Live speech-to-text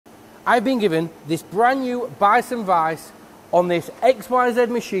I've been given this brand new Bison vise on this XYZ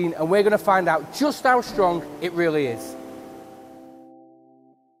machine, and we're going to find out just how strong it really is.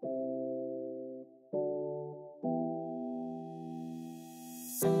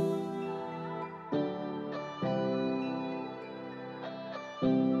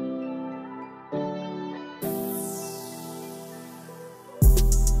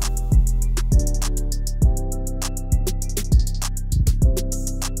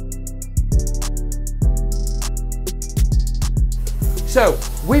 So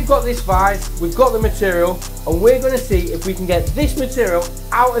we've got this vise, we've got the material, and we're going to see if we can get this material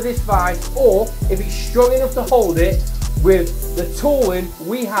out of this vise, or if it's strong enough to hold it with the tooling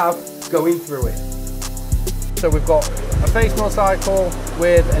we have going through it. So we've got a face mill cycle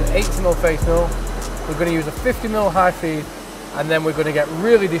with an 80mm face mill. We're going to use a 50mm high feed, and then we're going to get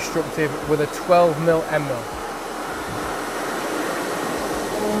really destructive with a 12mm end mill.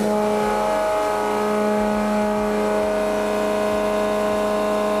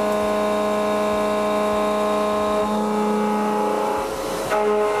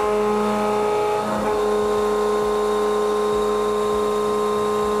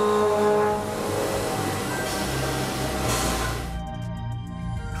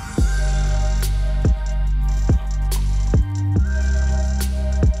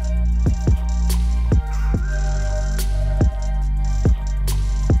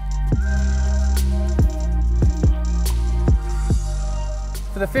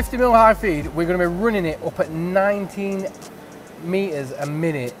 For the 50mm high feed, we're going to be running it up at 19 meters a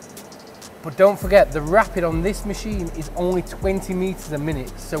minute. But don't forget, the rapid on this machine is only 20 meters a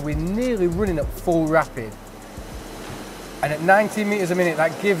minute, so we're nearly running at full rapid. And at 19 meters a minute,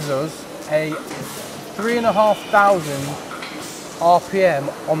 that gives us a 3,500 RPM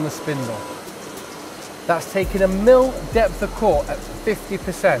on the spindle. That's taking a mil depth of cut at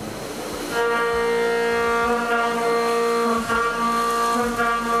 50%.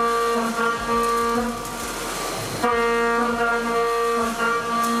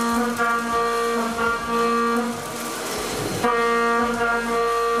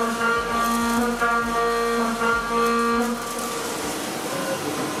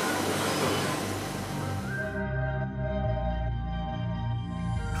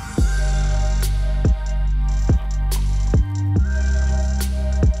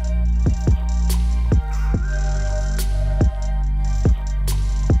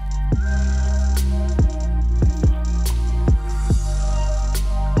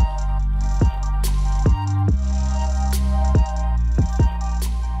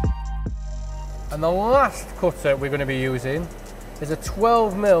 And the last cutter we're going to be using is a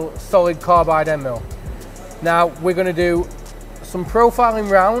 12mm solid carbide end mill. Now we're going to do some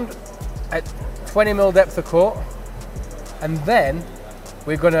profiling round at 20mm depth of cut, and then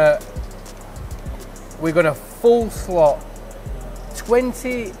we're going to full slot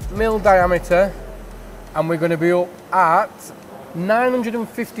 20mm diameter, and we're going to be up at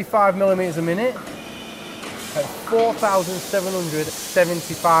 955mm a minute at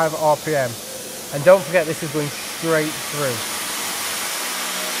 4,775 RPM. And don't forget, this is going straight through.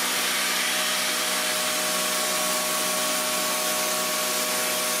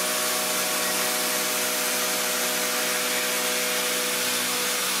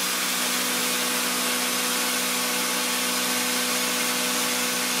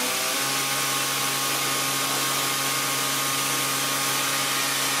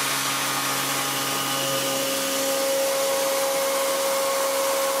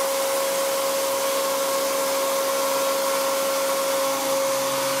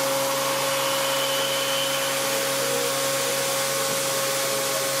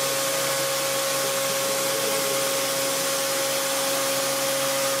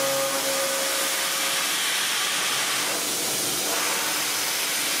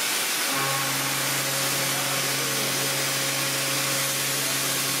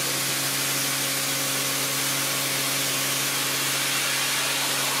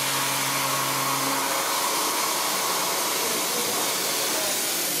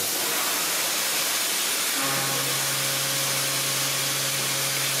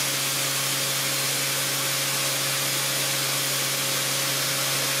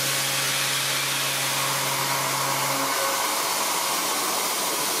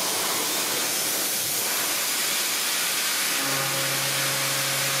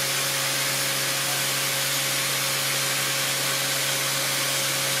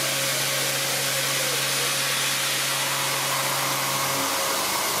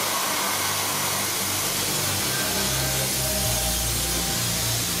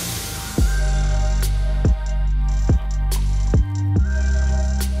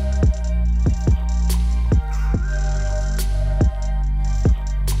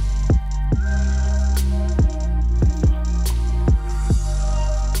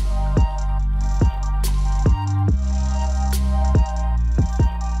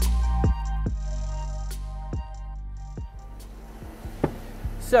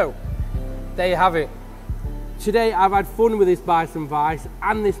 So, there you have it. Today I've had fun with this Bison vise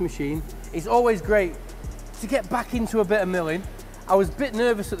and this machine. It's always great to get back into a bit of milling. I was a bit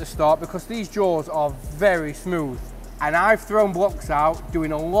nervous at the start because these jaws are very smooth, and I've thrown blocks out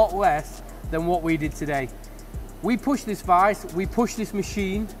doing a lot less than what we did today. We pushed this vise, we pushed this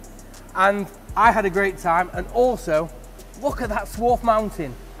machine, and I had a great time. And also, look at that swarf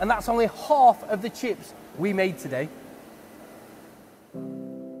mounting, and that's only half of the chips we made today.